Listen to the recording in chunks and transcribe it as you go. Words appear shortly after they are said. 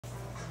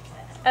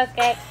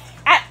Okay.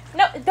 Ah,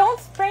 no, don't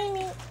spray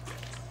me.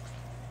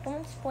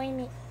 Don't spray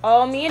me.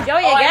 Oh, me and Joey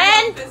again.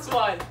 I love this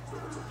one.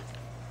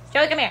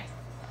 Joey, come here.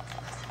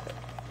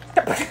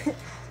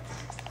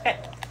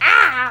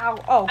 Ow!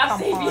 Oh, I'll come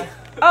save on. you.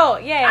 Oh,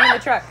 yay, I'm in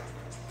the truck.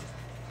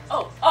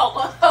 Oh,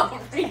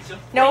 Rachel.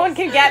 No one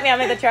can get me. I'm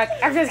in the truck.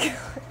 I'm just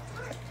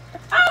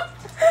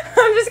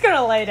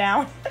gonna lay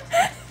down.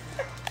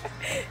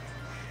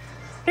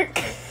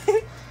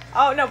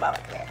 Oh no, Bubba.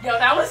 Yo,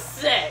 that was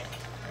sick.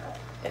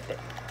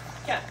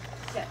 Yeah.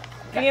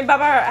 Me and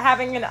Bubba are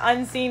having an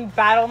unseen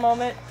battle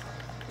moment.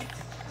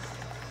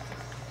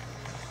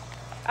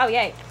 Oh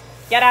yay!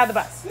 Get out of the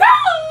bus. No!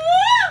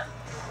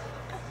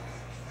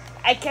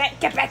 I can't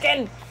get back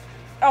in.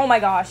 Oh my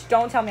gosh!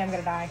 Don't tell me I'm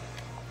gonna die.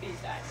 Please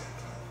die.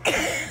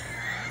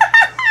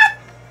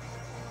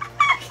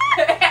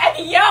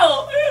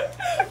 Yo!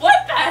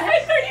 What the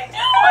heck are you doing?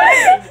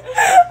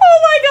 Oh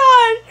my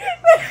god!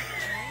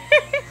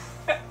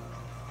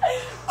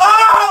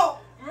 Oh!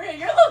 Maria,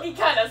 you're looking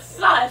kind of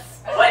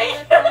sus. What are you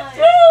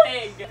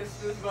doing? Get the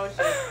smooth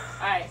motion.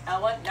 Alright,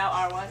 L1, now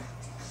R1.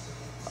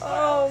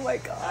 Oh my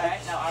god.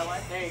 Alright, now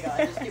R1. There you go.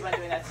 Just keep on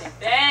doing that same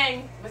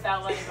thing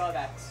without letting go of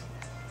X.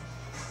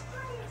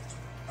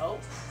 Oh.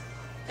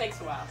 Takes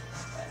a while.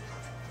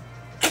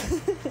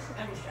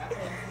 I'm distracted.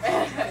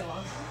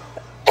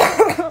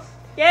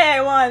 Yay,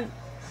 I won.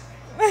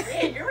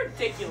 Maria, you're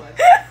ridiculous.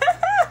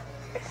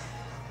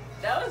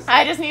 That was...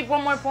 I just need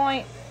one more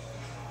point.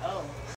 Oh.